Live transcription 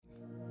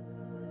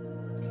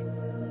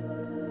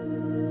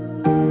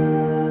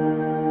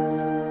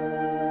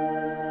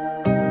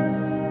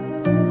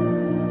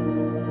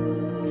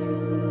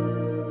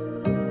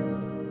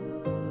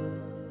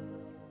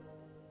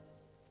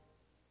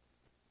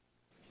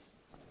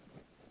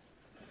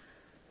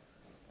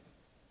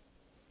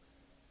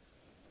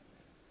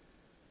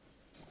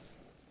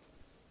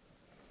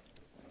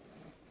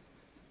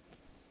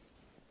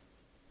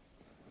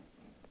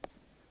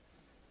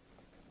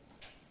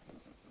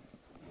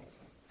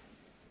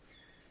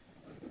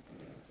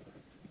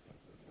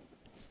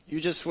You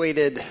just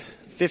waited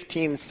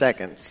 15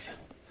 seconds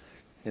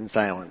in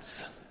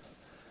silence.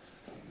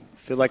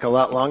 Feel like a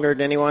lot longer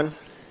to anyone?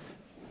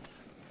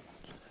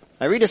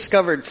 I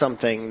rediscovered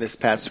something this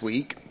past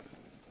week.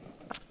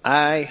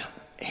 I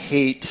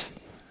hate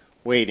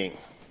waiting.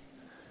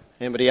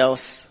 Anybody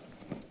else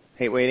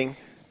hate waiting?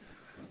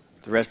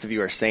 The rest of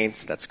you are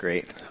saints. That's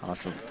great.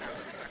 Awesome.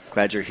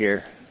 Glad you're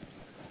here.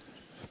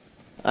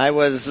 I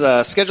was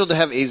scheduled to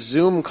have a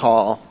Zoom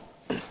call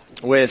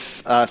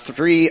with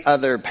 3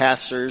 other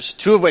pastors,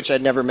 2 of which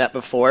I'd never met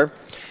before.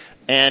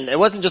 And it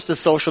wasn't just a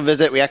social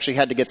visit. We actually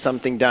had to get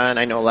something done.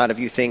 I know a lot of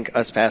you think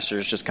us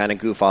pastors just kind of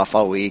goof off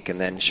all week and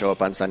then show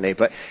up on Sunday,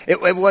 but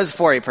it was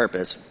for a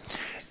purpose.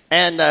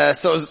 And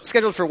so it was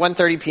scheduled for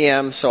 1:30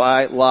 p.m., so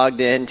I logged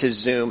into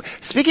Zoom.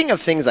 Speaking of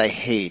things I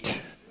hate,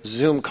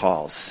 Zoom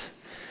calls.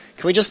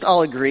 Can we just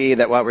all agree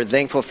that while we're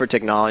thankful for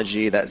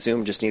technology, that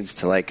Zoom just needs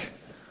to,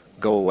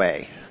 go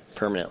away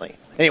permanently?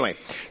 Anyway,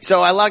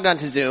 so I logged on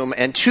to Zoom,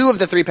 and 2 of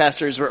the 3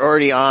 pastors were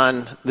already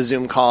on the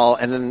Zoom call,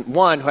 and then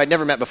one, who I'd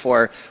never met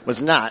before,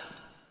 was not.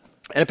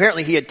 And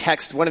apparently he had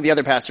texted one of the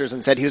other pastors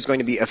and said he was going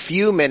to be a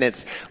few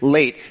minutes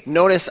late.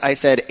 Notice I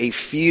said a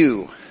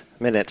few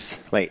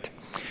minutes late.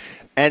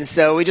 And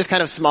so we just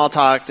kind of small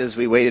talked as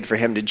we waited for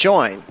him to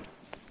join.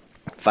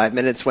 5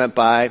 minutes went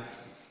by,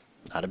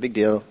 not a big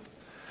deal.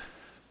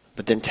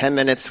 But then 10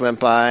 minutes went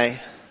by,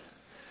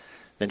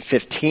 then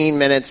 15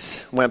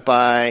 minutes went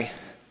by,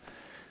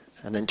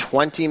 and then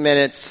 20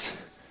 minutes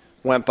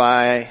went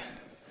by,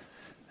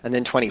 and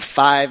then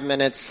 25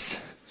 minutes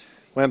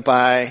went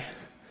by,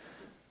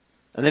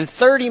 and then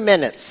 30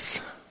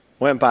 minutes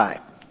went by,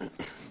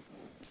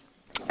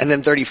 and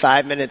then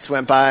 35 minutes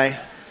went by,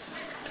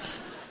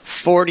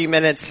 40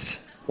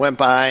 minutes went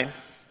by,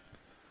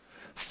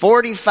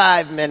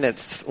 45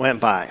 minutes went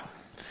by.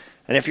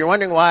 And if you're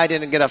wondering why I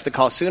didn't get off the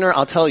call sooner,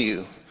 I'll tell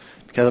you.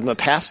 Because I'm a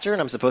pastor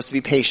and I'm supposed to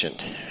be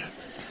patient.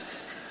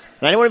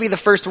 And I didn't want to be the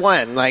first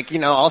one.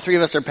 All 3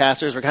 of us are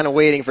pastors. We're kind of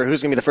waiting for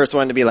who's going to be the first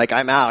one to be like,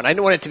 I'm out. I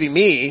didn't want it to be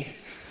me.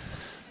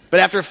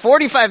 But after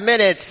 45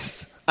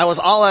 minutes, I was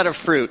all out of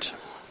fruit.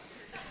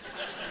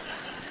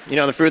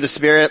 The fruit of the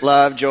Spirit,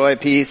 love, joy,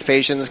 peace,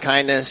 patience,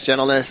 kindness,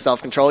 gentleness,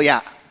 self-control.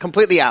 Yeah,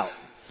 completely out.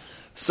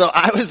 So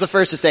I was the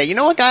first to say, you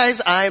know what,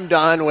 guys? I'm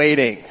done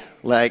waiting.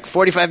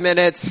 45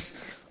 minutes,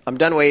 I'm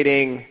done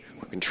waiting.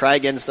 We can try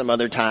again some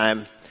other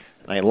time.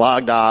 And I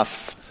logged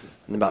off.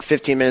 And about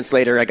 15 minutes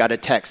later, I got a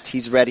text.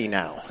 He's ready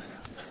now.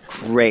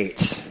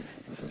 Great.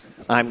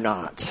 I'm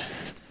not.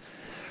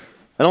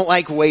 I don't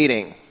like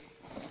waiting.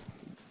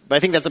 But I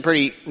think that's a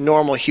pretty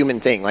normal human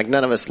thing.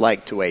 None of us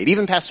like to wait.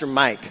 Even Pastor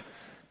Mike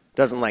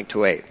doesn't like to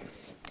wait.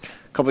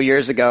 A couple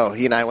years ago,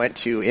 he and I went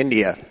to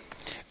India.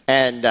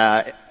 And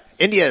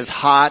India is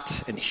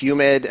hot and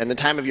humid. And the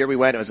time of year we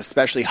went, it was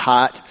especially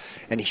hot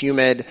and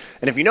humid.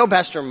 And if you know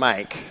Pastor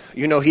Mike,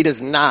 you know he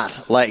does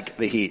not like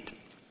the heat.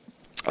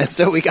 And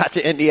so we got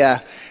to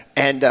India,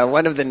 and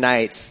one of the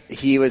nights,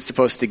 he was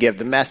supposed to give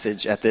the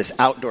message at this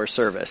outdoor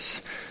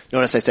service.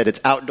 Notice I said it's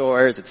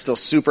outdoors, it's still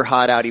super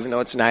hot out, even though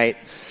it's night.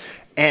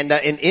 And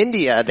in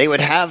India, they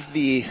would have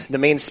the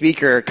main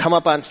speaker come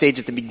up on stage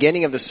at the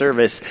beginning of the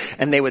service,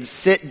 and they would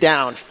sit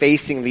down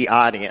facing the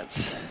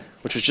audience,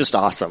 which was just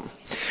awesome.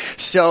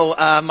 So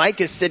Mike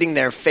is sitting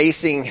there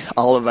facing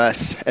all of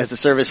us as the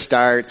service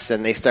starts,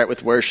 and they start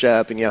with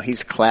worship, and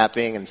he's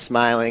clapping and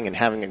smiling and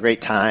having a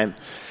great time.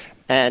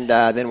 And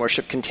then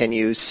worship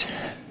continues.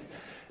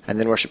 And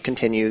then worship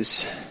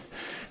continues.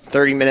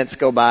 30 minutes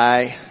go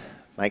by.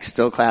 Mike's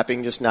still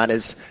clapping, just not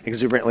as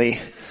exuberantly.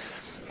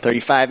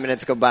 35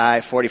 minutes go by.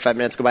 45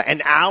 minutes go by.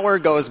 An hour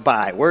goes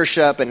by.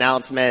 Worship,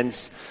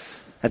 announcements.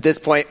 At this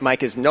point,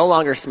 Mike is no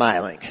longer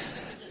smiling.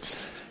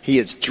 He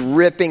is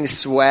dripping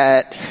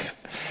sweat.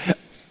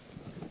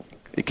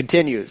 It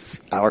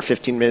continues. Hour,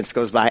 15 minutes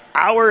goes by.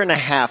 Hour and a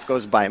half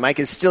goes by. Mike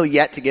is still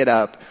yet to get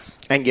up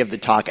and give the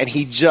talk, and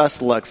he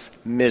just looks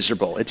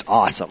miserable. It's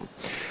awesome.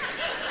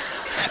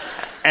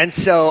 And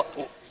so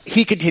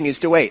he continues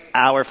to wait.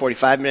 Hour,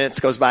 45 minutes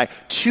goes by.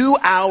 2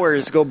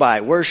 hours go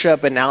by.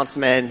 Worship,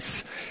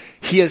 announcements.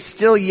 He is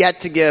still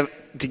yet to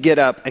get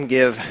up and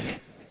give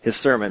his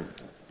sermon.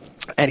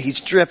 And he's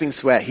dripping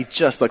sweat. He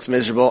just looks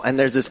miserable. And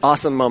there's this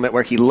awesome moment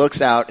where he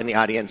looks out in the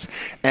audience,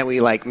 and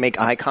we make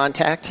eye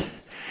contact.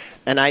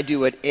 And I do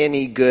what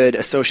any good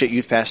associate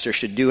youth pastor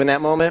should do in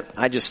that moment.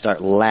 I just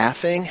start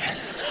laughing.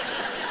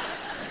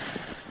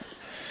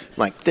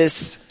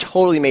 This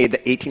totally made the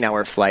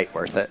 18-hour flight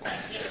worth it.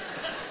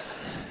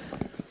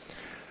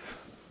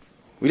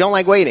 We don't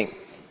like waiting.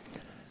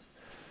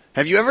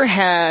 Have you ever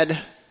had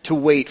to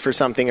wait for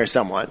something or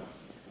someone?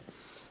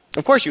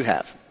 Of course you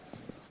have.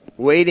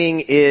 Waiting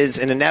is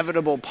an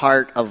inevitable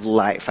part of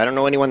life. I don't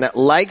know anyone that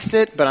likes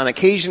it, but on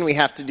occasion we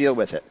have to deal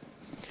with it.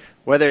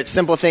 Whether it's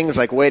simple things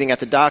like waiting at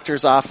the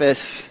doctor's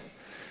office,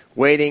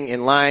 waiting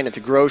in line at the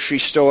grocery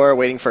store,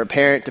 waiting for a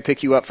parent to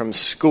pick you up from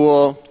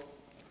school,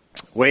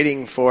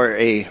 waiting for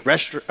a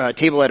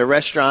table at a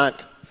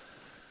restaurant,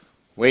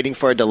 waiting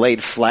for a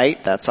delayed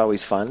flight. That's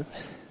always fun.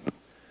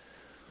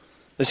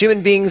 As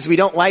human beings, we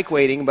don't like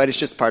waiting, but it's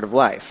just part of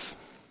life.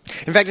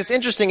 In fact, it's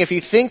interesting if you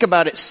think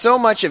about it, so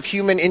much of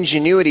human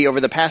ingenuity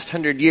over the past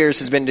 100 years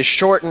has been to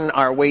shorten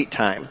our wait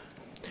time.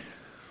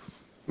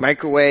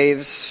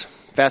 Microwaves,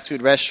 fast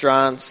food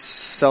restaurants,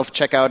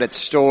 self-checkout at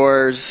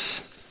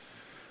stores,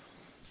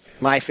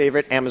 my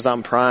favorite,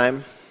 Amazon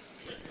Prime,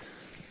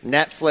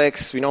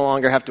 Netflix. We no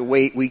longer have to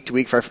wait week to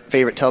week for our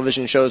favorite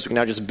television shows. We can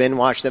now just binge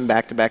watch them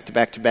back to back to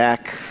back to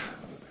back.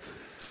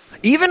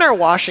 Even our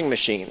washing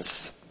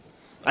machines.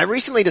 I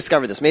recently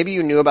discovered this. Maybe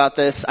you knew about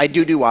this. I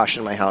do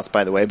washing in my house,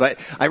 by the way. But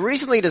I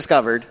recently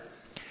discovered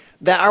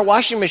that our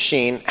washing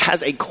machine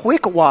has a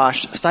quick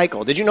wash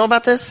cycle. Did you know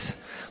about this?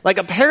 Like,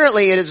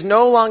 apparently it is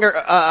no longer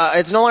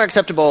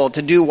acceptable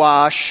to do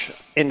wash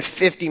in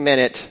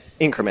 50-minute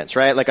increments,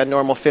 right? Like a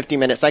normal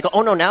 50-minute cycle.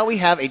 Oh no, now we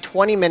have a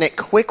 20-minute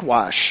quick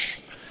wash.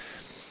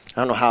 I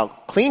don't know how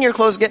clean your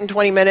clothes get in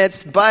 20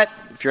 minutes, but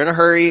if you're in a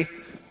hurry,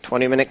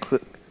 20-minute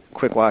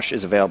quick wash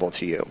is available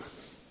to you.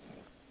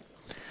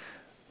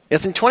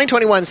 Yes, in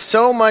 2021,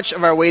 so much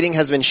of our waiting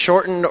has been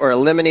shortened or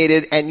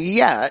eliminated, and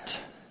yet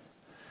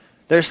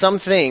there are some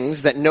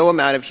things that no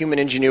amount of human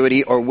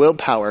ingenuity or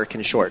willpower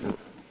can shorten.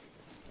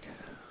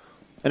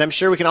 And I'm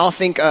sure we can all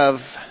think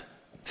of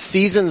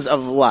seasons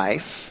of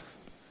life,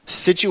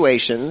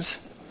 situations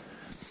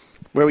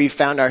where we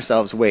found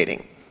ourselves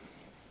waiting.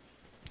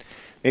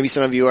 Maybe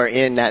some of you are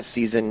in that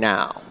season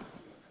now.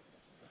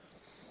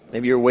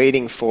 Maybe you're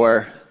waiting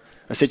for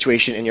a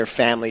situation in your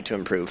family to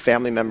improve,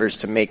 family members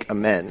to make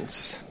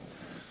amends.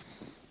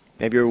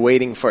 Maybe you're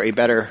waiting for a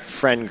better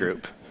friend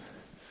group.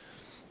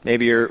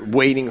 Maybe you're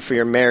waiting for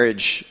your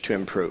marriage to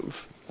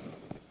improve.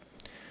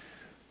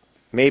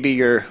 Maybe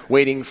you're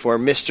waiting for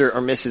Mr.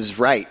 or Mrs.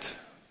 Right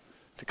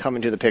to come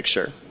into the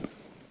picture.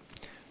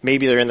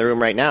 Maybe they're in the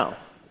room right now.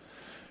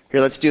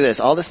 Here, let's do this.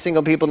 All the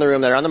single people in the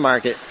room that are on the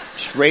market,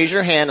 just raise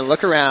your hand and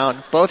look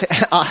around. Both.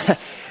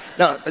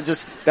 No,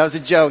 that was a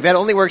joke. That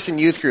only works in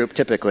youth group,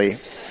 typically.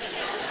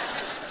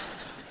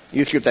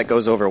 Youth group that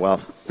goes over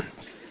well.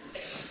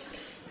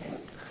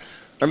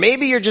 Or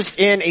maybe you're just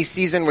in a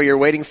season where you're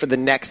waiting for the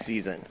next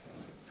season.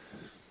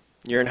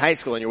 You're in high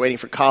school and you're waiting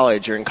for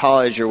college. You're in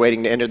college, you're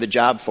waiting to enter the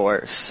job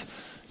force.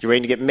 You're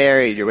waiting to get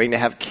married. You're waiting to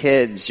have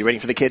kids. You're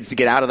waiting for the kids to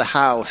get out of the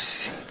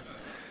house.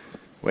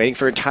 Waiting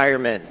for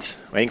retirement.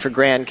 Waiting for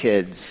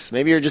grandkids.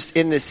 Maybe you're just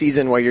in this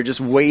season where you're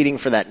just waiting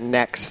for that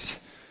next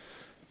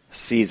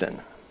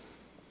season.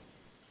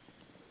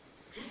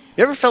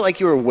 You ever felt like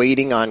you were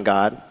waiting on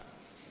God?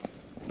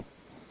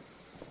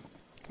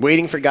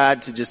 Waiting for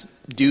God to just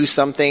do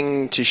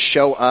something, to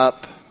show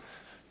up,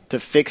 to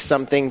fix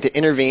something, to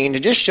intervene, to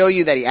just show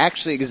you that He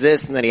actually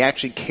exists and that He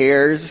actually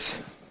cares.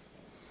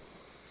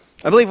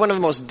 I believe one of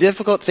the most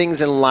difficult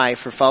things in life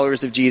for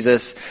followers of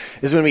Jesus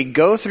is when we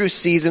go through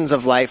seasons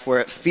of life where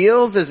it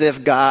feels as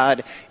if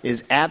God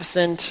is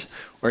absent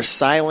or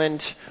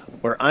silent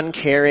or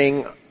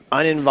uncaring,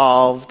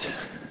 uninvolved,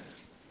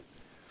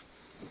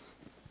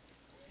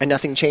 and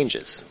nothing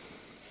changes.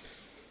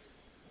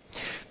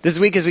 This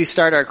week as we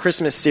start our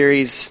Christmas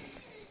series,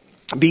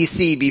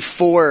 BC,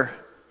 Before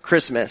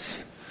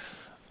Christmas.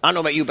 I don't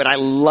know about you, but I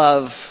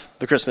love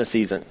the Christmas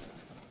season.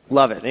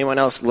 Love it. Anyone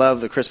else love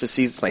the Christmas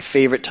season? It's my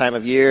favorite time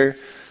of year.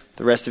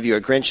 The rest of you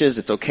are Grinches.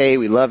 It's okay.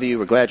 We love you.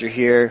 We're glad you're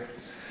here.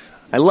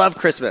 I love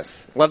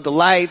Christmas. Love the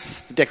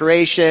lights, the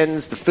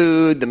decorations, the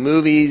food, the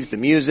movies, the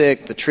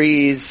music, the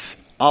trees,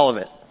 all of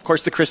it. Of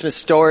course, the Christmas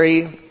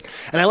story.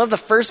 And I love the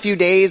first few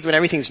days when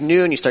everything's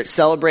new and you start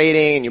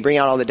celebrating and you bring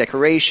out all the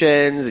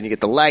decorations and you get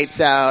the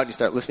lights out, you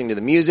start listening to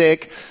the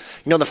music.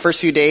 You know, the first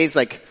few days,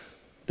 like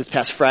this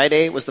past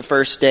Friday was the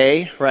first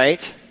day,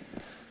 right?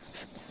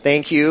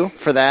 Thank you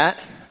for that.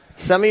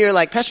 Some of you are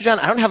like, Pastor John,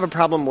 I don't have a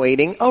problem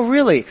waiting. Oh,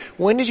 really?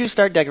 When did you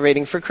start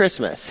decorating for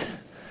Christmas?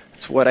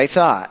 That's what I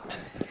thought.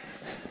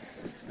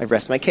 I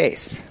rest my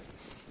case.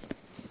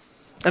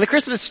 And the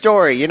Christmas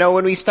story, you know,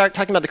 when we start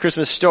talking about the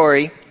Christmas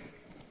story,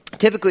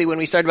 typically when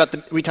we talk about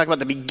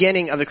the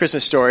beginning of the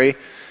Christmas story,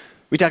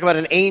 we talk about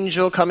an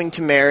angel coming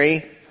to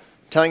Mary,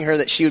 telling her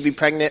that she would be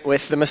pregnant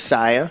with the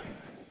Messiah.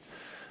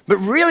 But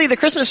really, the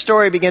Christmas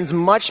story begins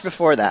much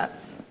before that.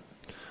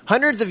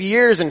 Hundreds of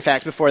years, in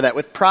fact, before that,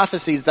 with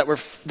prophecies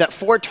that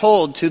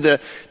foretold to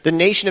the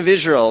nation of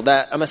Israel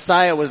that a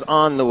Messiah was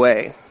on the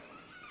way.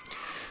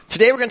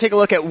 Today we're going to take a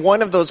look at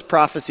one of those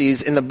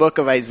prophecies in the book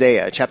of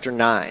Isaiah, chapter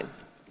 9.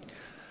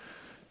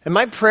 And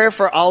my prayer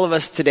for all of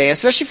us today,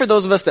 especially for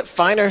those of us that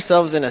find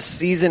ourselves in a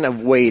season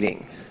of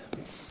waiting,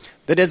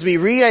 that as we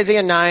read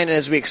Isaiah 9 and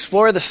as we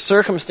explore the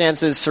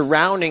circumstances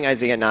surrounding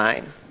Isaiah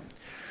 9,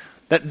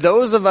 that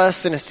those of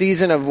us in a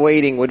season of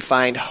waiting would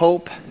find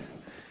hope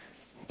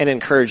and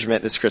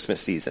encouragement this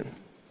Christmas season.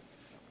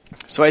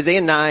 So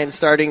Isaiah 9,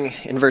 starting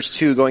in verse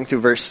 2, going through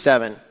verse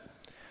 7,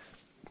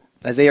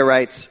 Isaiah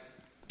writes,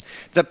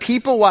 "The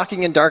people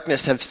walking in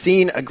darkness have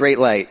seen a great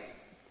light.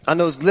 On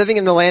those living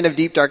in the land of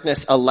deep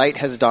darkness, a light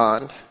has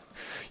dawned.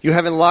 You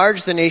have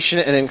enlarged the nation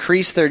and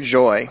increased their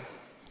joy.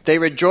 They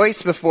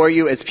rejoice before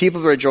you as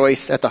people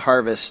rejoice at the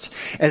harvest,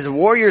 as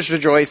warriors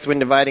rejoice when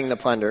dividing the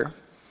plunder.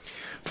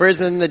 For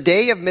as in the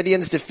day of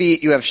Midian's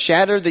defeat, you have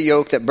shattered the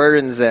yoke that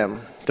burdens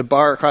them, the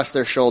bar across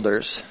their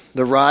shoulders,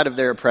 the rod of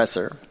their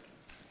oppressor.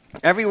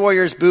 Every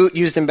warrior's boot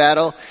used in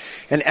battle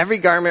and every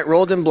garment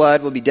rolled in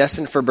blood will be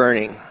destined for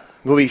burning,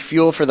 will be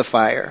fuel for the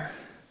fire.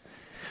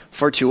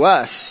 For to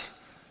us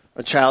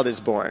a child is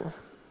born.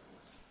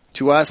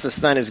 To us a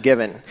son is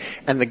given,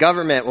 and the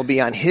government will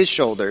be on his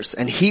shoulders,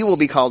 and he will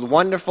be called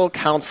Wonderful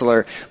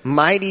Counselor,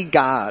 Mighty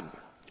God,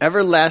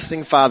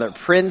 Everlasting Father,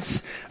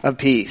 Prince of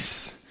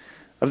Peace.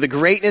 Of the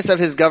greatness of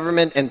his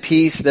government and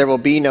peace there will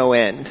be no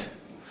end.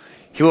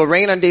 He will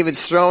reign on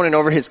David's throne and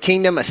over his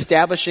kingdom,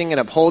 establishing and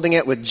upholding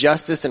it with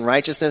justice and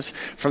righteousness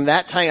from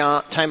that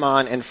time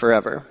on and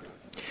forever.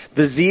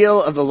 The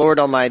zeal of the Lord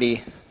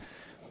Almighty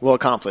will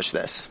accomplish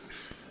this.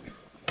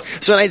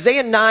 So in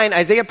Isaiah 9,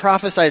 Isaiah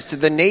prophesies to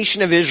the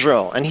nation of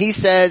Israel, and he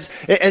says,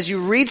 as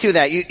you read through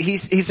that, he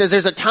says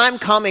there's a time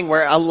coming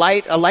where a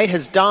light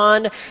has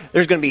dawned,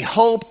 there's going to be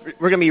hope,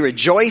 we're going to be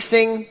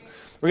rejoicing,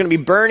 we're going to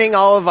be burning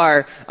all of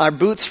our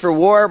boots for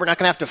war, we're not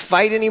going to have to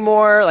fight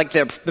anymore, like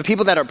the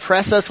people that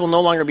oppress us will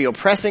no longer be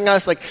oppressing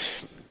us. Like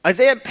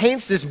Isaiah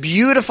paints this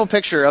beautiful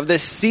picture of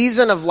this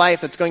season of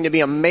life that's going to be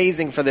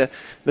amazing for the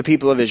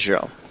people of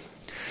Israel.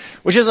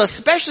 Which is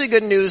especially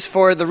good news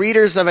for the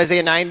readers of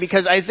Isaiah 9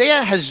 because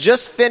Isaiah has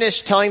just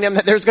finished telling them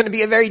that there's going to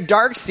be a very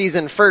dark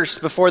season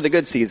first before the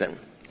good season.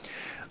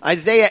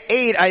 Isaiah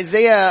 8,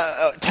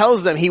 Isaiah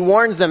tells them, he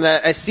warns them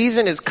that a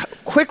season is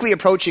quickly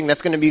approaching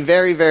that's going to be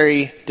very,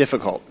 very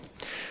difficult.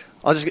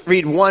 I'll just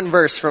read one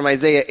verse from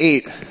Isaiah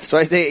 8. So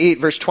Isaiah 8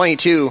 verse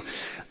 22,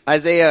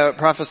 Isaiah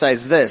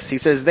prophesies this. He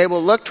says, they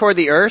will look toward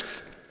the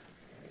earth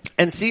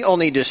and see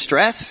only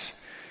distress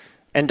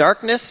and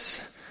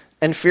darkness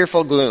and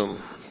fearful gloom.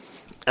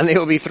 And they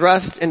will be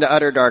thrust into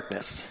utter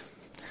darkness.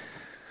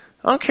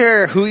 I don't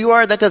care who you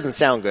are, that doesn't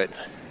sound good.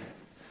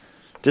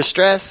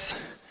 Distress,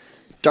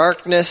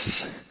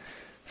 darkness,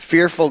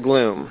 fearful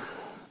gloom.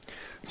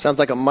 Sounds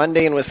like a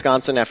Monday in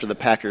Wisconsin after the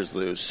Packers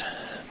lose.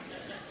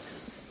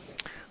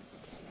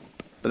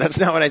 But that's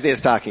not what Isaiah's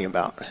talking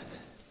about.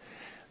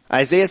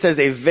 Isaiah says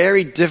a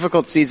very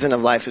difficult season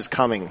of life is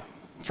coming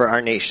for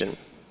our nation.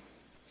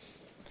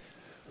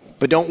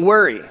 But don't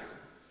worry.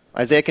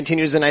 Isaiah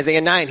continues in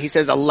Isaiah 9. He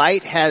says, a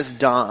light has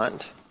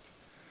dawned.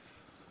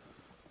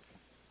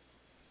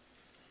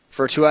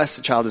 For to us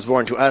a child is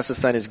born, to us a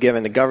son is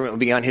given, the government will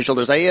be on his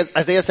shoulders.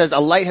 Isaiah says, a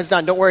light has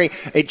dawned. Don't worry,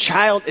 a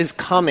child is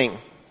coming.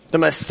 The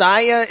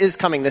Messiah is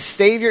coming. The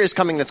Savior is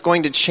coming that's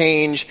going to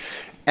change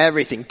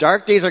everything.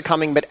 Dark days are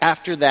coming, but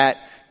after that,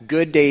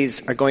 good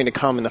days are going to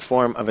come in the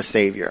form of a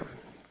Savior.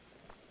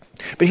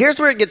 But here's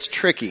where it gets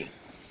tricky.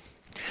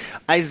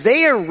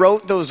 Isaiah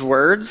wrote those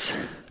words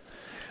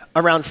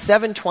around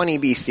 720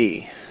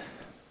 BC. Do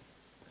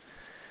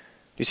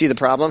you see the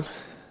problem?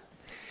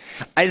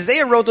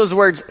 Isaiah wrote those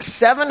words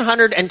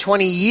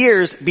 720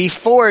 years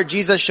before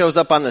Jesus shows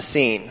up on the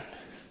scene.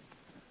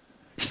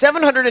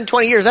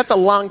 720 years, that's a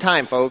long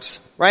time, folks,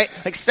 right?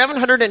 Like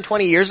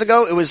 720 years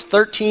ago, it was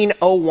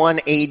 1301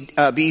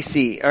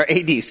 BC, or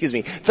AD,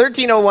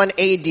 1301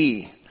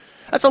 AD.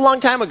 That's a long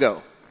time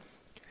ago.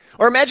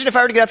 Or imagine if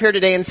I were to get up here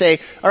today and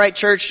say, all right,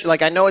 church,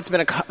 like I know it's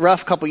been a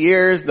rough couple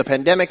years, the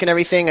pandemic and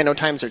everything, I know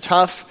times are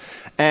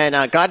tough,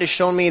 and God has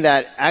shown me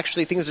that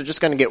actually things are just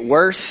going to get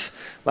worse.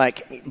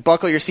 Like,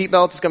 buckle your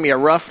seatbelt, it's going to be a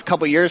rough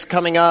couple years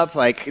coming up,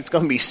 like it's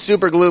going to be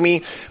super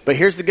gloomy, but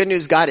here's the good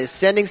news, God is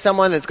sending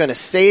someone that's going to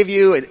save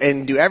you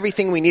and do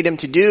everything we need him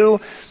to do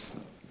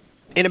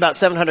in about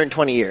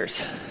 720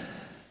 years.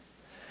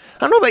 I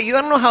don't know about you,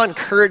 I don't know how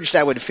encouraged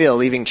I would feel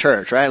leaving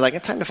church, right? Like,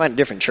 it's time to find a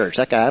different church.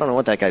 That guy, I don't know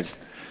what that guy's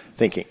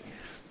thinking.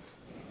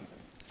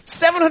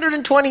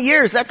 720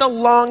 years, that's a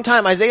long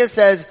time. Isaiah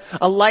says,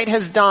 a light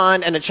has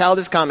dawned and a child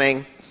is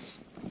coming.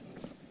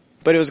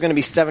 But it was going to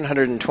be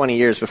 720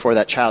 years before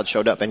that child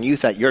showed up, and you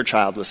thought your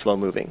child was slow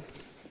moving.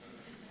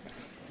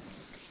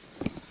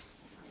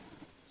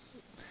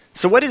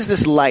 So what is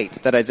this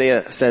light that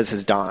Isaiah says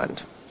has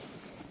dawned?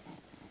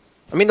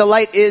 I mean, the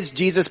light is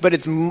Jesus, but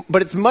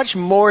it's much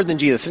more than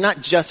Jesus. It's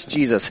not just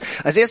Jesus.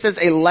 Isaiah says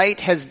a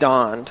light has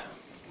dawned.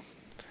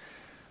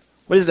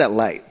 What is that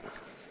light?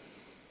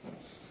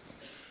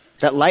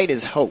 That light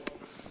is hope.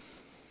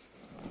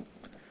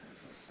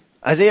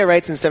 Isaiah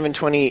writes in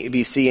 720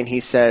 BC and he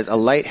says, a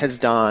light has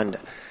dawned,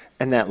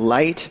 and that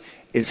light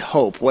is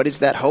hope. What is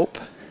that hope?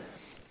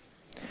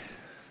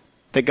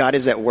 That God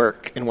is at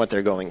work in what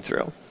they're going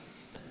through.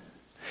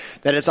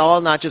 That it's all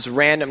not just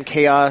random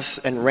chaos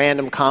and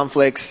random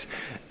conflicts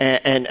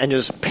and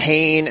just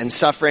pain and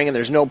suffering, and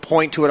there's no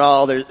point to it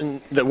all.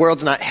 The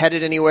world's not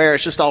headed anywhere.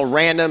 It's just all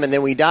random and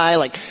then we die.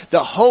 Like,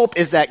 the hope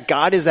is that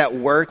God is at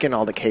work in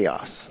all the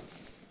chaos.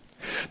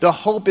 The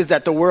hope is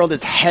that the world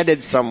is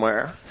headed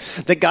somewhere.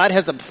 That God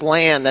has a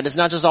plan, that it's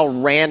not just all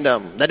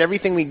random. That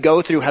everything we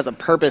go through has a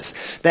purpose.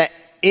 That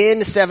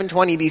in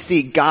 720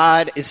 BC,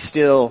 God is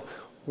still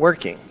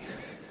working.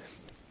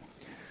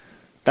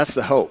 That's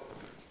the hope.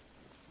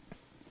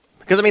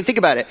 Because, I mean, think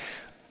about it.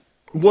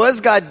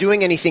 Was God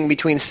doing anything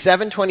between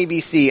 720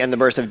 BC and the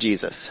birth of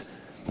Jesus?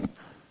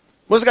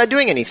 Was God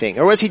doing anything?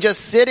 Or was he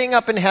just sitting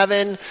up in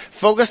heaven,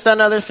 focused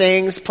on other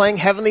things, playing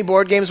heavenly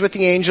board games with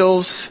the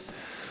angels,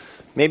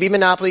 Maybe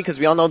Monopoly, because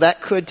we all know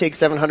that could take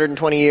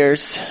 720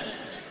 years.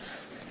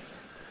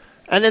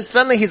 And then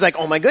suddenly he's like,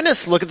 oh my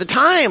goodness, look at the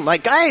time.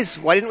 Like, guys,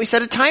 why didn't we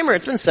set a timer?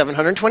 It's been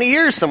 720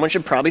 years. Someone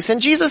should probably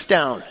send Jesus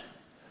down.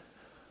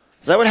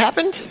 Is that what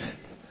happened?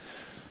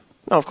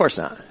 No, of course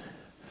not.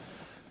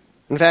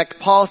 In fact,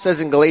 Paul says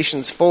in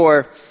Galatians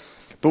 4,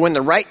 but when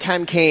the right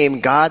time came,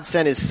 God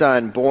sent his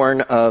son,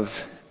 born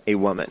of a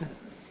woman.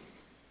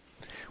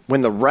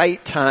 When the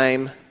right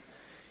time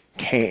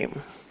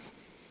came.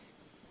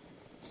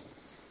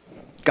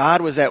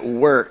 God was at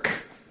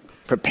work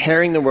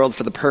preparing the world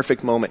for the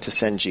perfect moment to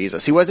send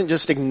Jesus. He wasn't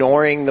just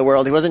ignoring the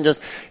world. He wasn't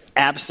just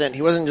absent.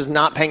 He wasn't just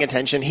not paying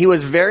attention. He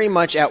was very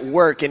much at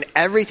work in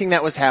everything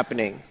that was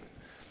happening.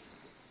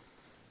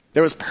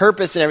 There was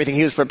purpose in everything.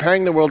 He was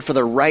preparing the world for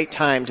the right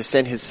time to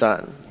send his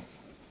son.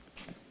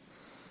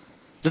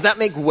 Does that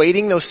make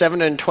waiting those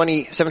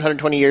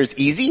 720 years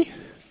easy?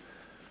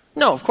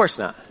 No, of course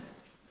not.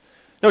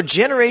 No,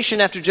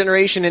 generation after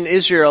generation in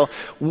Israel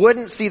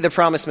wouldn't see the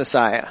promised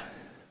Messiah.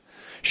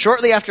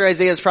 Shortly after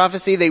Isaiah's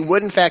prophecy, they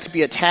would in fact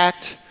be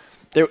attacked.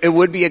 It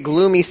would be a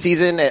gloomy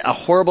season, a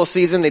horrible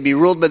season. They'd be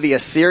ruled by the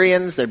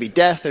Assyrians. There'd be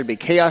death, there'd be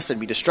chaos, there'd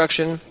be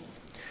destruction.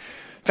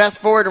 Fast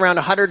forward around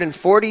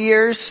 140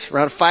 years,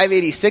 around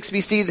 586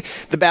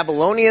 BC, the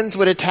Babylonians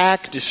would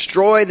attack,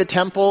 destroy the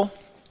temple.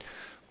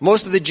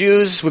 Most of the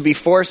Jews would be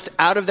forced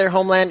out of their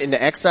homeland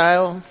into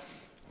exile.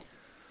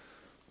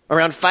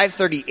 Around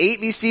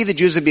 538 BC, the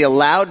Jews would be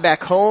allowed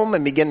back home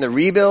and begin the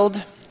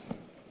rebuild.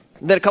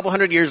 Then a couple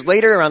hundred years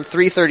later, around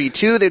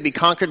 332, they'd be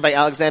conquered by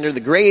Alexander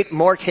the Great.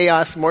 More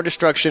chaos, more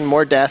destruction,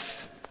 more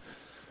death.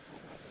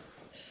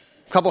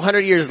 A couple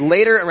hundred years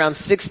later, around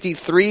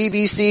 63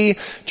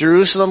 BC,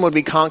 Jerusalem would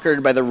be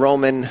conquered by the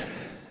Roman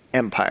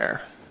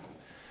Empire.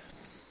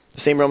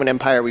 The same Roman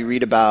Empire we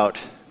read about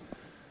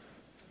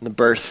in the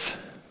birth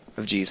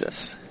of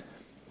Jesus.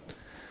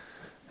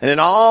 And in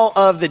all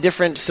of the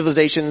different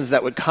civilizations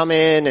that would come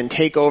in and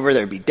take over,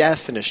 there'd be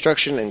death and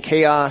destruction and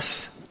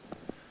chaos.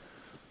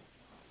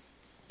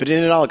 But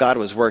in it all, God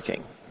was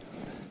working.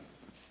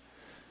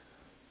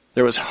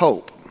 There was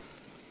hope.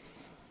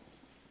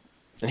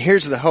 And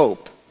here's the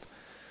hope.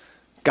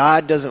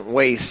 God doesn't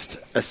waste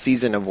a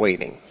season of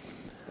waiting.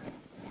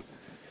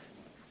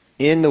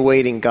 In the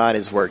waiting, God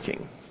is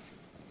working.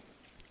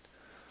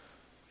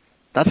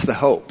 That's the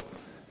hope.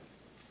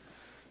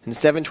 In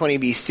 720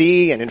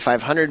 BC and in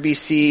 500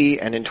 BC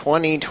and in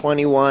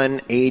 2021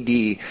 AD,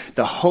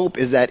 the hope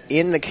is that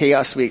in the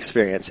chaos we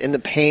experience, in the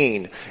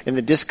pain, in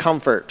the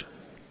discomfort,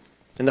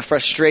 in the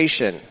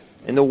frustration,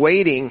 in the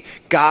waiting,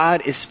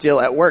 God is still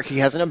at work. He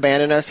hasn't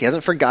abandoned us. He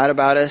hasn't forgot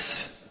about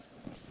us.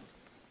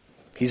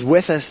 He's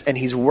with us and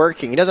he's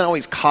working. He doesn't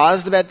always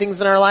cause the bad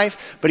things in our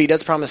life, but he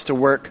does promise to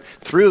work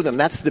through them.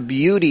 That's the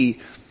beauty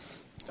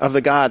of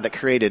the God that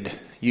created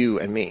you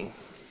and me.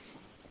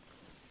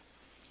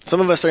 Some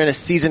of us are in a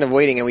season of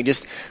waiting and we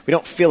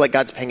don't feel like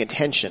God's paying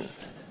attention.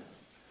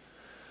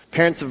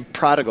 Parents of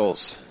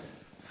prodigals.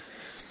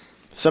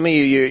 Some of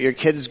you, your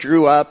kids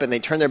grew up and they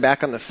turned their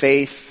back on the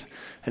faith.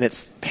 And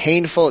it's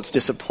painful, it's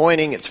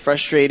disappointing, it's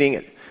frustrating,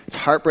 it's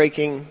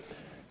heartbreaking.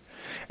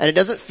 And it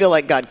doesn't feel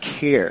like God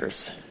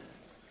cares.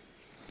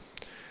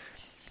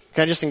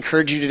 Can I just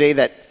encourage you today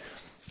that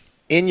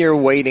in your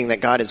waiting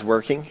that God is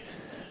working?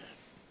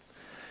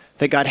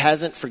 That God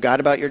hasn't forgot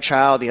about your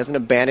child, He hasn't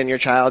abandoned your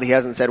child, He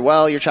hasn't said,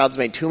 well, your child's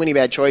made too many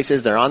bad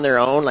choices, they're on their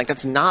own. Like,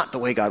 that's not the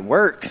way God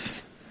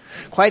works.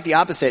 Quite the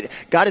opposite.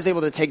 God is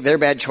able to take their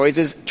bad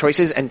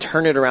choices and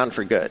turn it around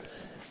for good.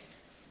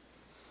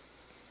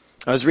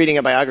 I was reading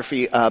a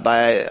biography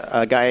by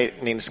a guy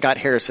named Scott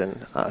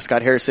Harrison.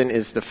 Scott Harrison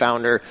is the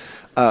founder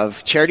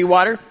of Charity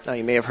Water.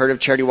 You may have heard of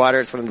Charity Water.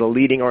 It's one of the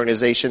leading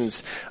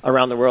organizations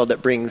around the world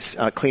that brings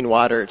clean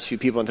water to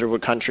people in third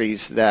world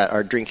countries that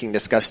are drinking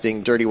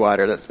disgusting, dirty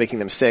water that's making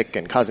them sick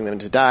and causing them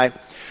to die.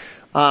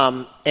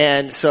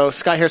 And so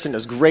Scott Harrison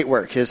does great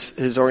work.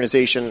 His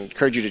organization, I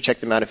encourage you to check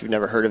them out if you've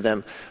never heard of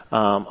them.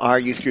 Our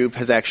youth group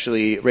has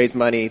actually raised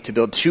money to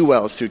build 2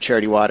 wells through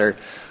Charity Water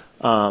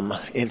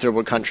in third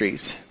world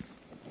countries.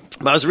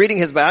 I was reading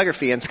his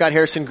biography, and Scott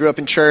Harrison grew up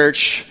in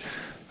church,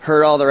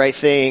 heard all the right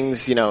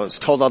things, was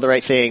told all the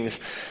right things.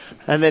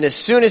 And then as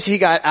soon as he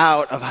got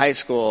out of high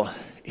school,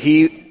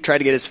 he tried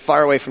to get as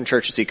far away from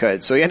church as he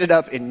could. So he ended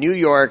up in New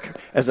York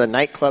as a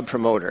nightclub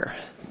promoter.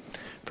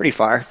 Pretty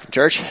far from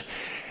church.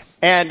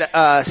 And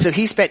so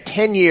he spent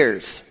 10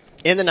 years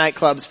in the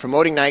nightclubs,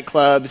 promoting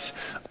nightclubs,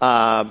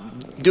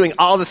 doing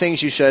all the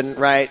things you shouldn't,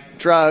 right?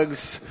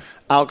 Drugs,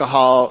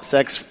 alcohol,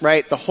 sex,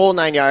 right? The whole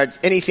 9 yards.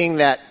 Anything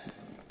that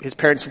his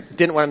parents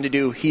didn't want him to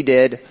do, he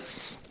did.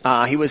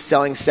 He was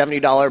selling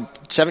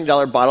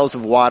 $70 bottles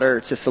of water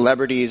to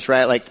celebrities,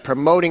 right? Like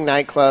promoting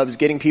nightclubs,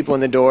 getting people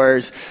in the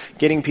doors,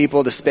 getting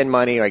people to spend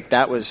money. Like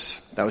that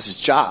was his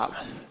job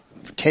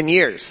for 10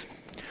 years.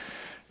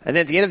 And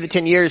then at the end of the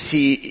 10 years,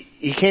 he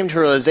came to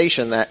a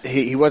realization that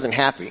he wasn't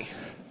happy.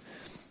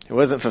 It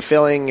wasn't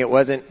fulfilling. It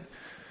wasn't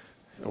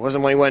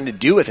what he wanted to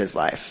do with his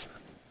life.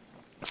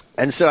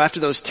 And so after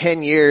those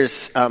 10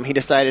 years, he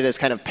decided as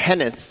kind of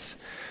penance,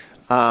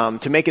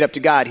 to make it up to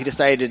God, he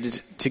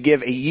decided to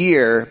give a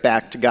year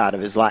back to God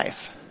of his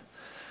life.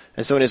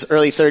 And so in his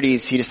early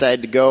 30s, he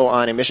decided to go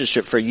on a mission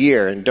trip for a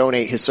year and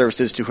donate his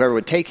services to whoever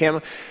would take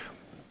him.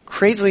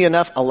 Crazily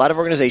enough, a lot of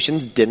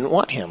organizations didn't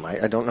want him.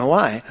 I don't know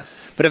why.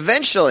 But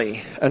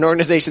eventually, an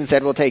organization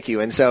said, we'll take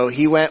you. And so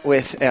he went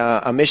with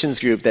a missions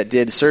group that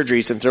did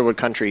surgeries in third world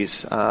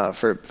countries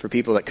for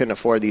people that couldn't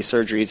afford these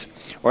surgeries,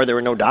 or there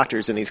were no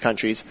doctors in these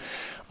countries,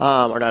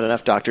 or not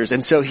enough doctors.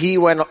 And so he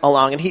went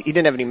along, and he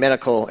didn't have any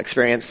medical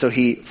experience, so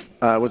he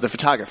was a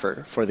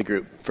photographer for the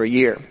group for a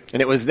year.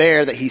 And it was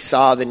there that he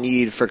saw the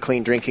need for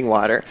clean drinking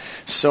water.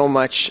 So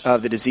much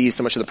of the disease,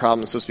 so much of the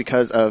problems was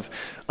because of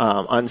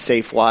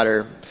unsafe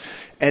water.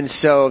 And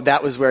so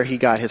that was where he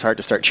got his heart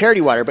to start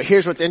Charity Water. But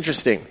here's what's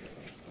interesting.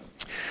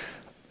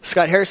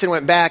 Scott Harrison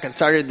went back and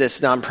started this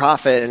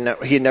nonprofit,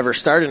 and he had never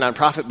started a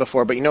nonprofit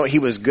before, but you know what he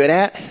was good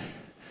at?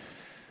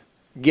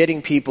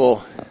 Getting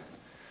people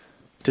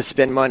to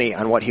spend money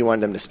on what he wanted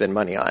them to spend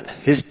money on.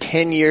 His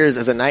 10 years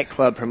as a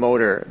nightclub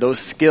promoter, those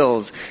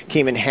skills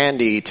came in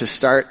handy to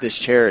start this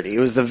charity. It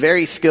was the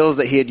very skills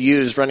that he had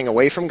used running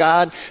away from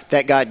God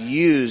that God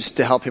used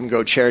to help him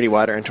grow Charity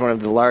Water into one of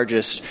the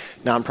largest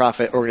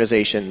nonprofit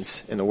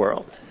organizations in the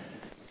world.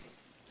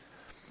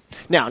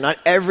 Now, not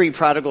every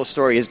prodigal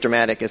story is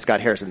dramatic as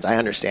Scott Harrison's. I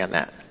understand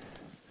that.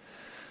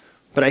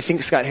 But I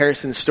think Scott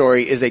Harrison's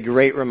story is a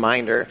great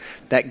reminder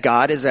that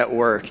God is at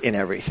work in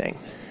everything.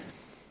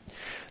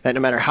 That no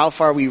matter how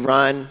far we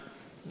run,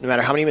 no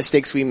matter how many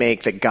mistakes we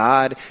make, that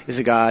God is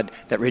a God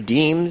that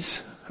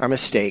redeems our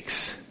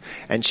mistakes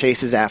and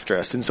chases after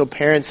us. And so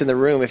parents in the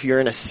room, if you're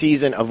in a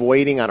season of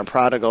waiting on a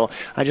prodigal,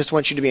 I just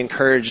want you to be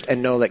encouraged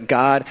and know that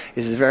God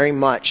is very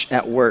much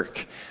at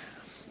work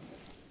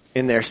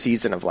in their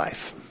season of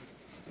life.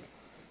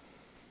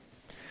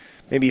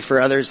 Maybe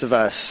for others of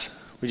us,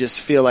 we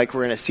just feel like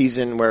we're in a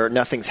season where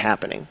nothing's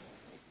happening.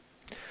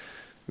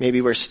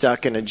 Maybe we're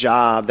stuck in a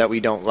job that we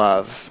don't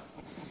love.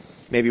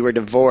 Maybe we're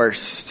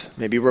divorced.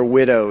 Maybe we're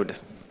widowed.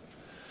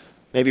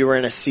 Maybe we're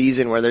in a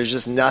season where there's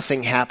just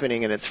nothing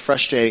happening and it's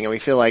frustrating and we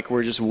feel like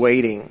we're just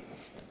waiting.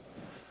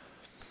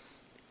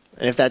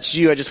 And if that's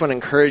you, I just want to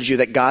encourage you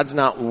that God's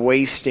not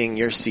wasting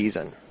your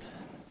season.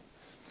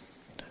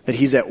 That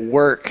He's at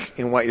work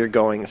in what you're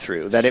going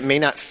through. That it may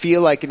not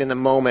feel like it in the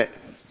moment,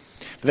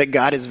 but that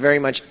God is very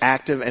much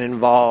active and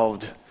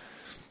involved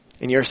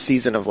in your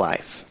season of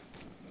life.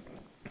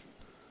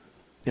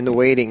 In the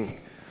waiting,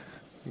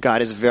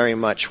 God is very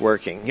much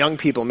working. Young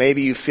people,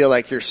 maybe you feel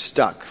like you're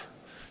stuck.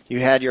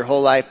 You had your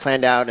whole life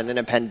planned out and then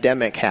a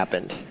pandemic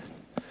happened.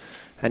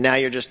 And now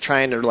you're just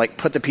trying to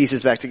put the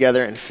pieces back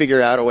together and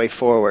figure out a way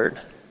forward.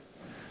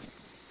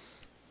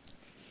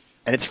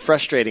 And it's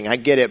frustrating, I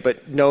get it,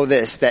 but know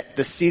this, that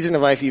the season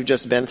of life you've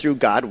just been through,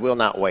 God will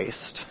not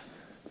waste.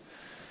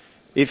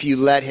 If you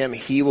let Him,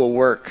 He will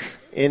work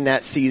in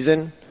that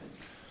season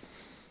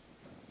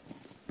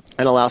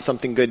and allow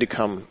something good to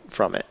come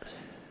from it.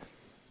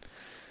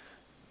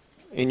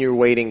 In your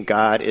waiting,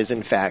 God is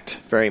in fact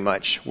very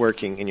much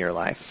working in your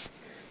life.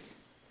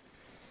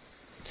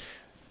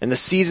 In the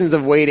seasons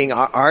of waiting,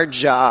 our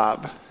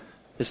job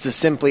is to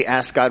simply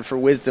ask God for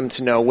wisdom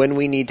to know when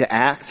we need to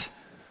act,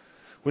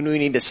 when we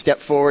need to step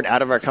forward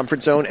out of our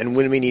comfort zone, and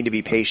when we need to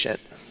be patient.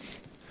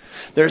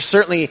 There are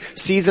certainly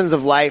seasons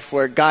of life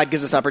where God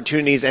gives us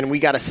opportunities and we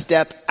got to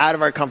step out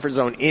of our comfort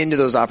zone into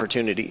those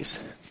opportunities.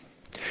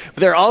 But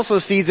there are also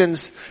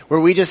seasons where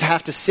we just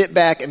have to sit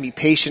back and be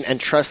patient and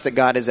trust that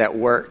God is at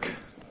work.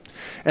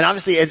 And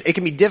obviously it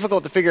can be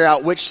difficult to figure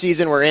out which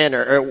season we're in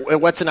or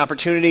what's an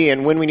opportunity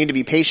and when we need to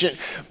be patient.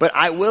 But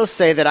I will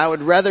say that I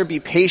would rather be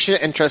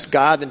patient and trust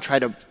God than try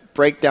to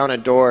break down a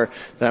door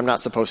that I'm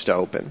not supposed to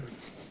open.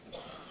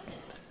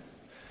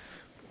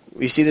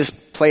 We see this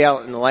play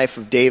out in the life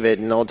of David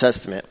in the Old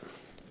Testament.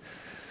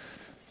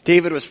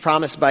 David was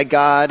promised by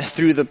God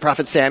through the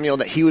prophet Samuel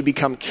that he would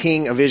become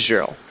king of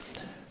Israel.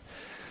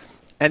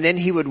 And then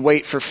he would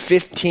wait for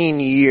 15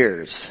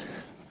 years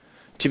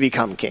to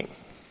become king.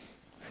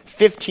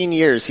 15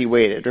 years he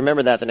waited.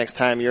 Remember that the next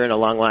time you're in a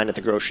long line at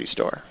the grocery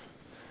store.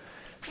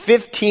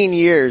 15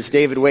 years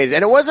David waited.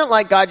 And it wasn't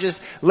like God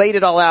just laid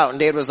it all out and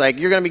David was like,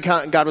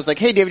 God was like,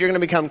 hey David, you're going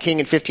to become king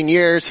in 15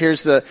 years.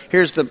 Here's the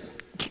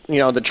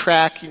the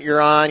track you're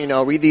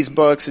on, read these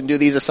books and do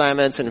these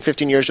assignments and in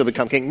 15 years you'll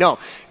become king. No,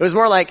 it was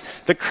more like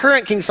the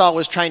current King Saul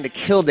was trying to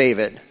kill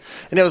David.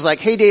 And it was like,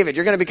 hey David,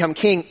 you're going to become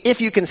king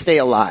if you can stay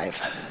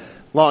alive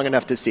long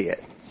enough to see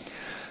it.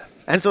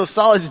 And so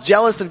Saul is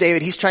jealous of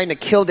David. He's trying to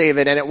kill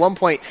David. And at one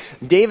point,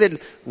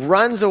 David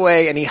runs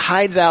away and he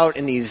hides out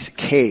in these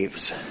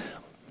caves.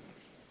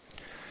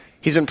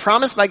 He's been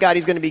promised by God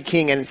he's going to be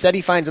king. And instead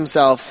he finds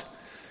himself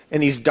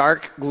in these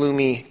dark,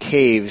 gloomy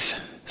caves,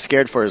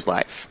 scared for his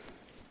life.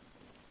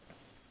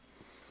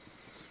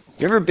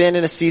 You ever been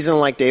in a season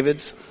like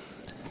David's?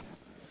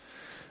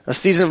 A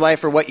season of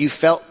life where what you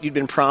felt you'd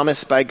been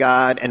promised by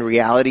God and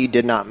reality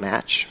did not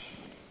match?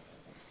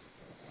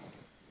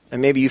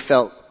 And maybe you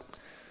felt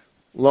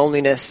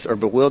loneliness or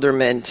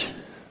bewilderment,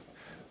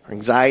 or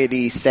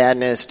anxiety,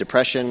 sadness,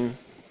 depression.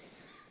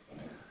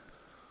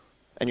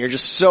 and you're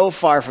just so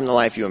far from the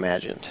life you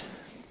imagined.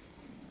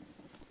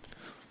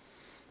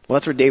 Well,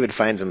 that's where David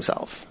finds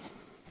himself.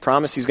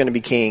 Promised he's going to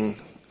be king,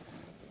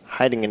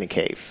 hiding in a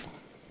cave.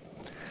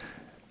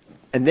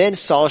 And then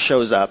Saul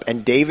shows up,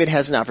 and David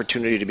has an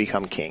opportunity to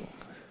become king.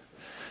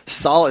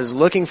 Saul is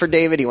looking for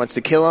David. He wants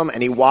to kill him,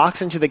 and he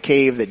walks into the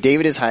cave that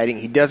David is hiding.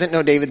 He doesn't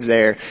know David's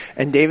there,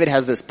 and David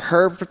has this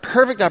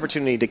perfect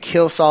opportunity to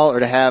kill Saul,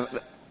 or to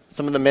have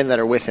some of the men that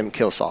are with him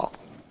kill Saul.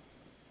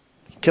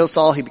 He kills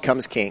Saul, he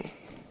becomes king.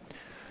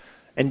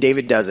 And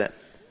David doesn't.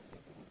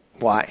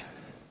 Why?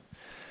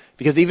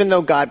 Because even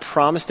though God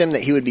promised him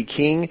that he would be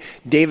king,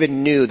 David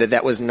knew that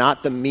that was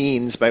not the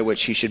means by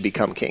which he should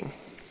become king.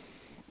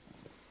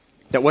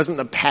 That wasn't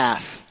the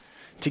path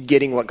to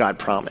getting what God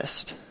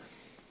promised.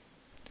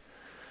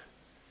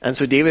 And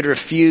so David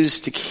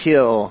refused to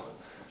kill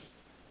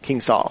King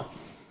Saul.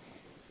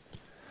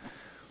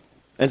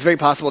 And it's very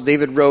possible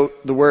David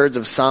wrote the words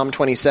of Psalm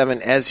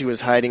 27 as he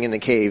was hiding in the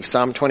cave.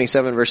 Psalm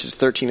 27 verses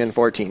 13 and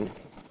 14.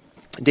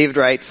 David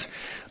writes,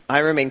 I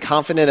remain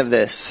confident of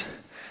this.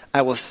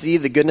 I will see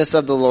the goodness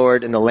of the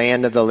Lord in the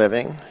land of the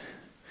living.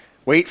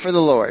 Wait for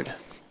the Lord.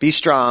 Be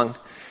strong.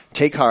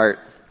 Take heart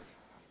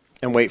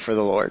and wait for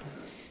the Lord.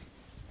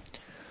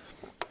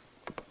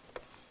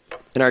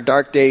 In our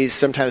dark days,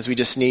 sometimes we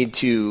just need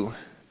to,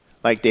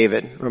 like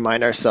David,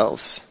 remind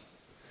ourselves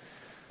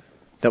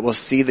that we'll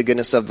see the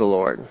goodness of the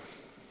Lord.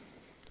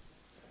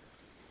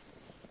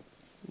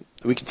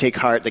 We can take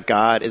heart that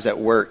God is at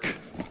work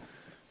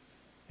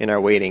in our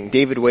waiting.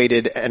 David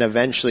waited, and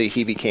eventually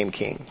he became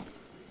king.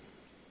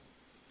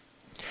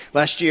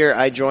 Last year,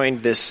 I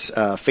joined this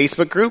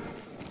Facebook group.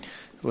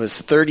 It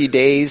was 30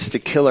 days to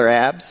killer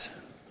abs.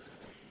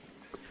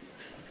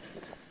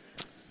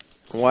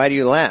 Why do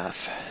you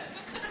laugh?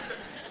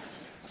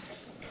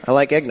 I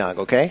like eggnog,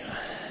 okay?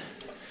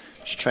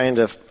 Just trying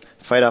to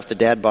fight off the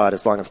dad bod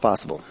as long as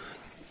possible.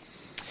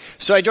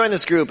 So I joined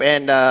this group,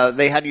 and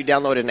they had you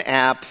download an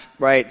app,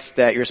 right,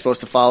 that you're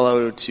supposed to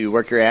follow to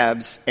work your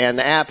abs. And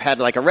the app had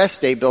like a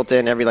rest day built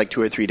in every like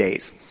 2 or 3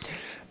 days.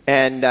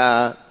 And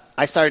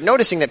I started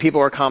noticing that people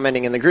were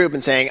commenting in the group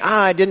and saying,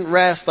 I didn't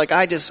rest, like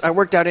I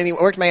worked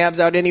my abs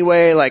out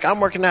anyway, like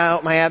I'm working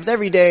out my abs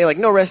every day, like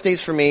no rest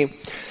days for me.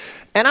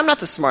 And I'm not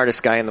the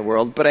smartest guy in the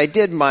world, but I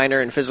did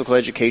minor in physical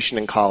education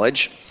in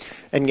college.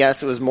 And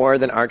yes, it was more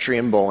than archery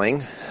and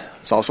bowling.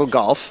 It's also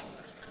golf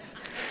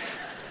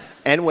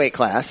and weight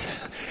class.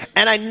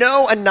 And I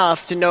know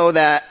enough to know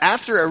that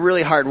after a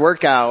really hard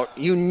workout,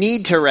 you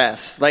need to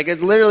rest. Like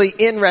it's literally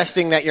in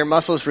resting that your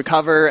muscles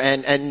recover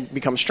and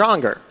become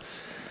stronger.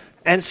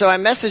 And so I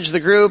messaged the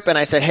group and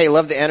I said, hey,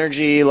 love the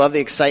energy, love the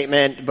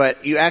excitement,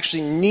 but you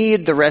actually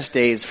need the rest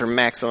days for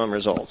maximum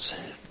results.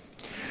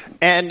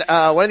 And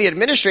one of the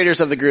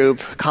administrators of the group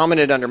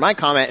commented under my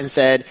comment and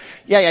said,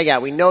 yeah,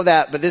 we know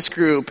that, but this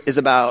group is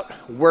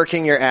about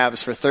working your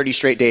abs for 30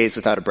 straight days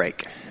without a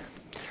break.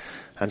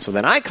 And so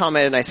then I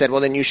commented and I said,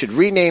 well, then you should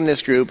rename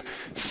this group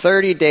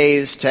 30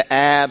 Days to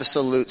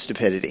Absolute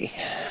Stupidity.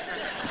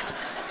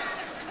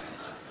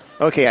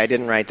 Okay, I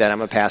didn't write that.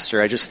 I'm a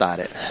pastor. I just thought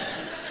it.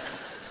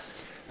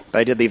 But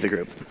I did leave the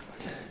group.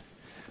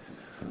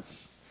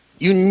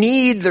 You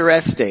need the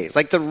rest days.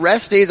 Like the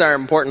rest days are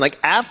important. Like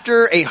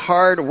after a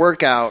hard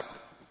workout,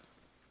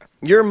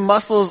 your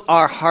muscles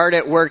are hard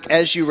at work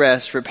as you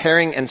rest,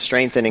 repairing and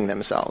strengthening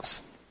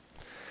themselves.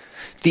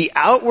 The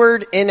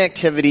outward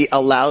inactivity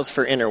allows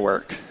for inner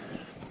work.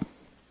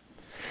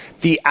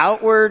 The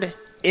outward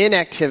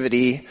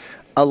inactivity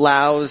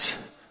allows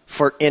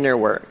for inner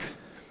work.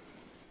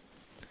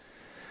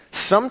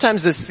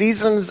 Sometimes the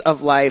seasons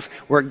of life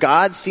where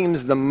God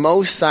seems the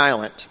most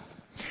silent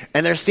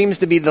and there seems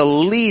to be the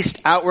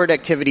least outward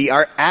activity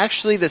are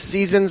actually the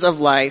seasons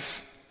of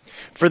life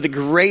for the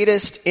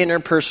greatest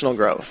interpersonal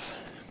growth.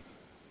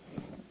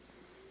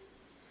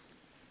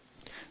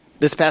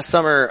 This past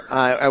summer,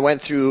 I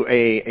went through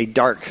a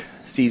dark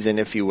season,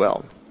 if you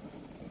will.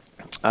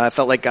 I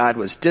felt like God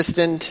was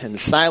distant and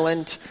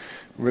silent,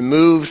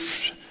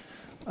 removed.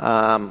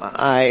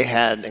 I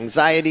had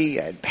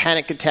anxiety, I had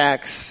panic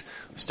attacks,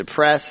 was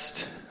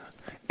depressed.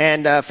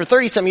 And for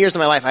 30-some years of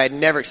my life, I had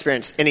never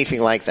experienced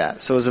anything like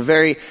that. So it was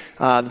the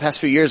past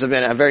few years have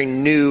been a very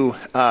new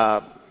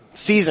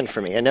season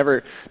for me. I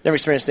never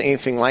experienced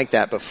anything like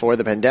that before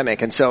the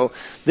pandemic. And so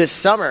this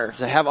summer,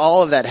 to have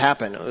all of that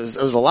happen, it was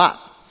a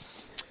lot.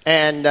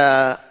 And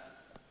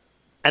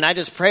I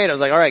just prayed. I was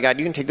like, all right, God,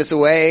 you can take this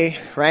away,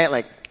 right?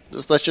 Like,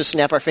 let's just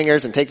snap our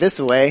fingers and take this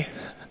away.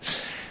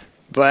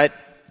 But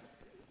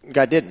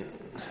God didn't.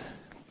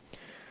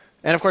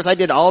 And of course, I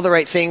did all the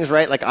right things,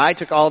 right? Like I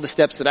took all the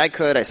steps that I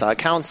could. I saw a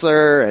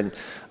counselor and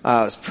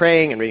I was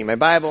praying and reading my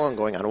Bible and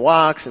going on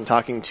walks and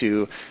talking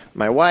to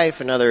my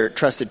wife and other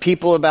trusted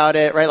people about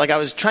it, right? Like I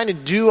was trying to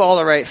do all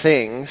the right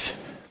things,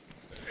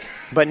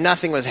 but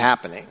nothing was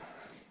happening.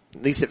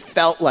 At least it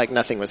felt like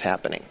nothing was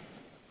happening.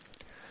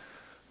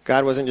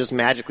 God wasn't just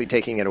magically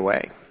taking it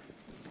away.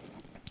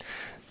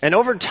 And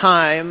over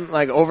time,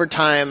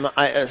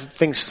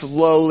 things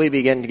slowly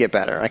begin to get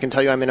better. I can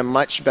tll you I'm in a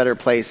much better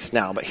place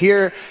now. But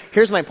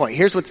here's my point.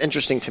 Here's what's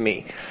interesting to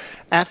me.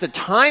 At the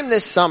time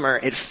this summer,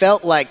 it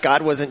felt like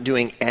God wasn't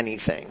doing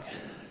anything.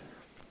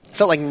 It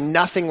felt like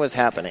nothing was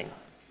happening.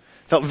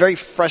 It felt very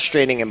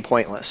frustrating and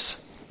pointless.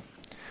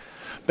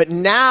 But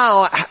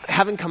now,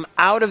 having come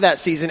out of that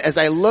season, as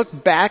I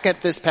look back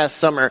at this past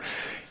summer,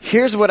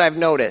 here's what I've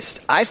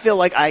noticed. I feel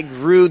like I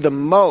grew the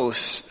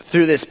most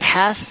through this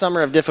past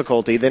summer of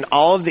difficulty than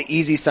all of the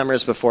easy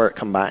summers before it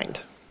combined.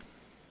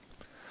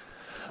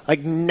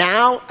 Like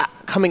now,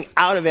 coming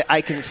out of it,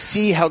 I can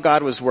see how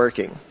God was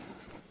working.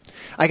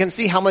 I can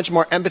see how much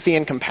more empathy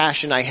and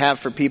compassion I have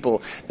for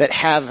people that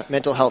have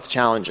mental health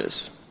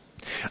challenges.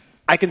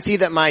 I can see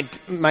that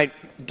my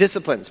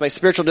disciplines, my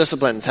spiritual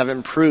disciplines have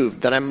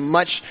improved, that I'm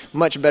much,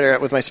 much better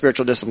with my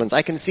spiritual disciplines.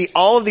 I can see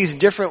all of these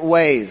different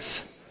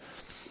ways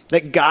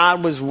that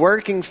God was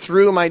working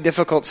through my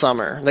difficult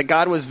summer, that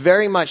God was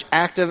very much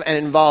active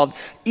and involved,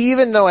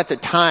 even though at the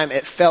time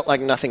it felt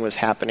like nothing was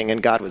happening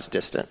and God was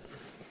distant.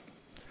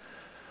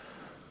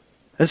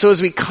 And so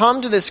as we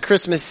come to this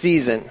Christmas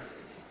season,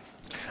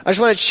 I just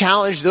want to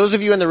challenge those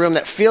of you in the room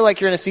that feel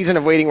like you're in a season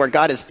of waiting where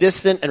God is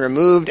distant and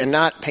removed and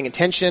not paying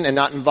attention and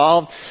not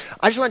involved.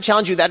 I just want to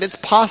challenge you that it's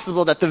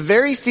possible that the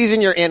very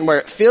season you're in where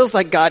it feels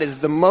like God is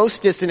the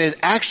most distant is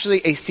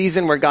actually a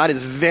season where God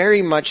is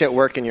very much at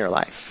work in your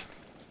life.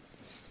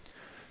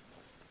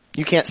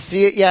 You can't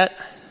see it yet,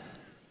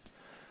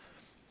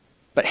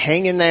 but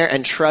hang in there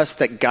and trust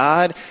that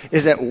God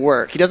is at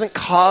work. He doesn't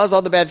cause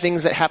all the bad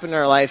things that happen in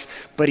our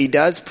life, but he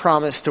does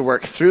promise to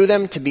work through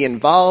them, to be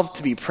involved,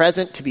 to be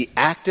present, to be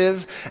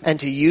active, and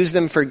to use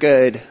them for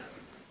good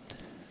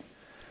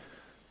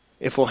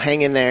if we'll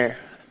hang in there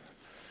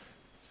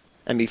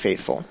and be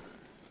faithful.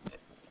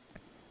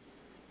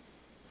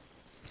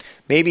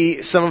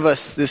 Maybe some of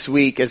us this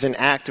week, as an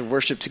act of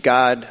worship to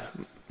God,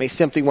 may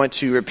simply want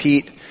to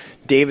repeat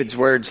David's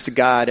words to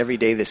God every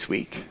day this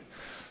week.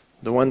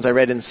 The ones I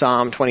read in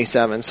Psalm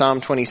 27.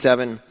 Psalm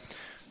 27,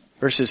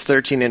 verses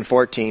 13 and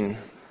 14.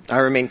 I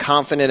remain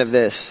confident of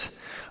this.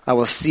 I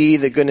will see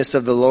the goodness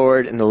of the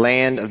Lord in the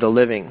land of the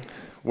living.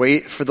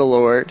 Wait for the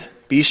Lord.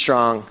 Be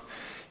strong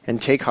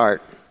and take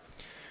heart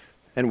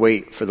and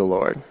wait for the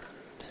Lord.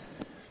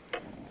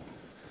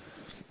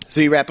 As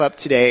we wrap up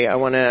today, I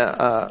want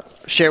to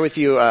share with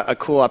you a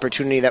cool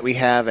opportunity that we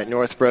have at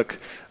Northbrook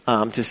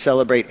to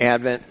celebrate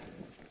Advent.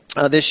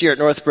 This year at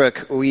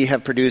Northbrook, we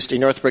have produced a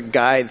Northbrook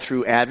guide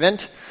through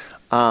Advent.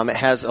 It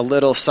has a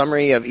little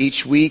summary of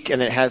each week, and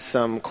it has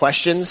some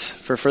questions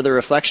for further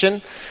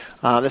reflection.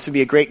 This would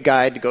be a great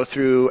guide to go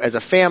through as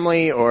a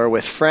family or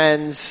with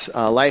friends,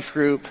 life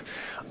group.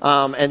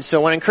 And so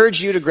I want to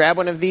encourage you to grab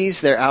one of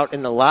these. They're out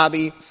in the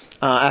lobby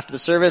after the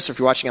service. Or if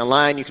you're watching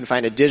online, you can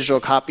find a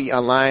digital copy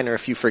online. Or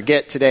if you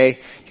forget today,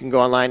 you can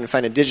go online and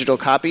find a digital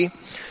copy.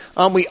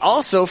 We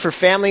also, for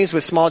families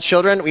with small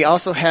children, we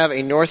also have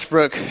a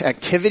Northbrook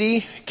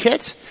activity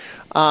kit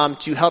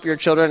to help your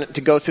children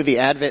to go through the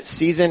Advent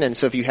season. And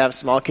so if you have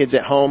small kids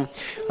at home,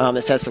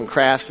 this has some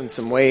crafts and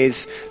some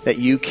ways that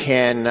you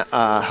can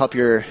help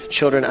your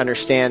children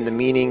understand the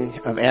meaning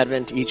of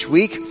Advent each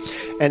week.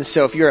 And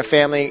so if you're a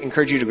family, I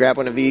encourage you to grab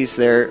one of these.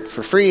 They're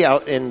for free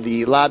out in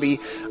the lobby.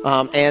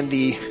 And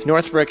the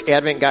Northbrook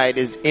Advent Guide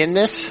is in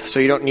this, so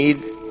you don't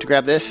need to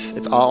grab this.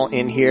 It's all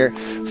in here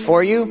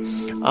for you.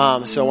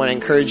 So I want to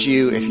encourage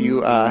you, if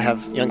you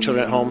have young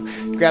children at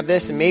home, grab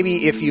this. And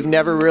maybe if you've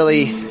never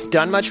really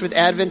done much with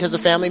Advent as a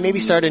family, maybe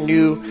start a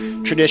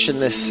new tradition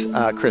this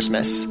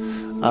Christmas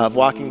of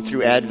walking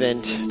through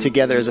Advent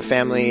together as a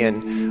family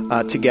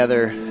and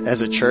together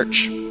as a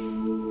church.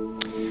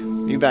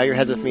 You bow your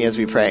heads with me as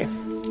we pray.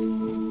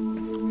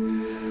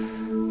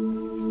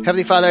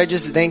 Heavenly Father, I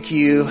just thank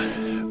you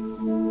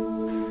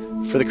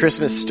for the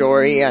Christmas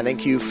story. I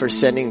thank you for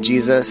sending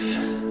Jesus.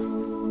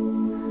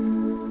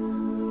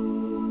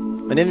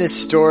 And in this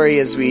story,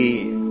 as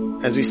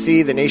we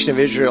see the nation of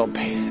Israel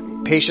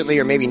patiently,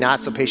 or maybe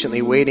not so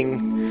patiently,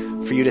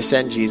 waiting for you to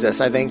send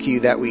Jesus, I thank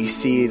you that we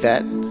see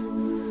that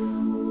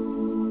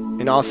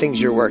in all things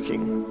you're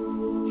working.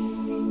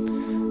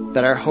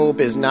 That our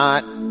hope is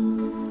not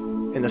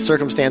in the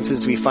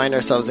circumstances we find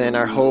ourselves in.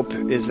 Our hope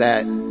is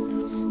that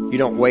you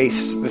don't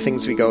waste the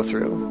things we go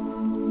through.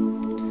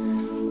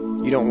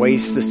 You don't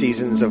waste the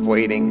seasons of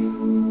waiting.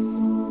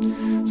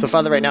 So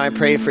Father, right now I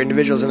pray for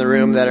individuals in the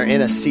room that are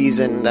in a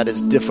season that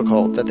is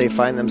difficult, that they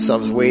find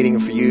themselves waiting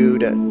for you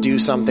to do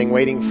something,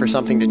 waiting for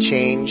something to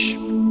change.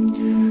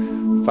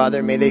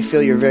 Father, may they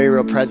feel your very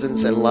real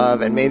presence and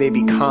love, and may they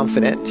be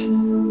confident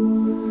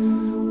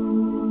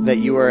that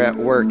you are at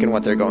work in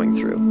what they're going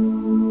through.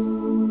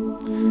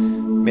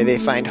 May they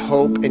find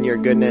hope in your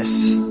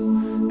goodness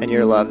and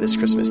your love this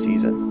Christmas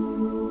season.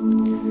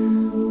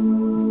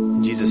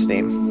 In Jesus'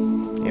 name.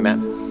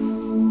 Amen.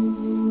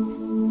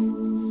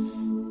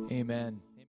 Amen.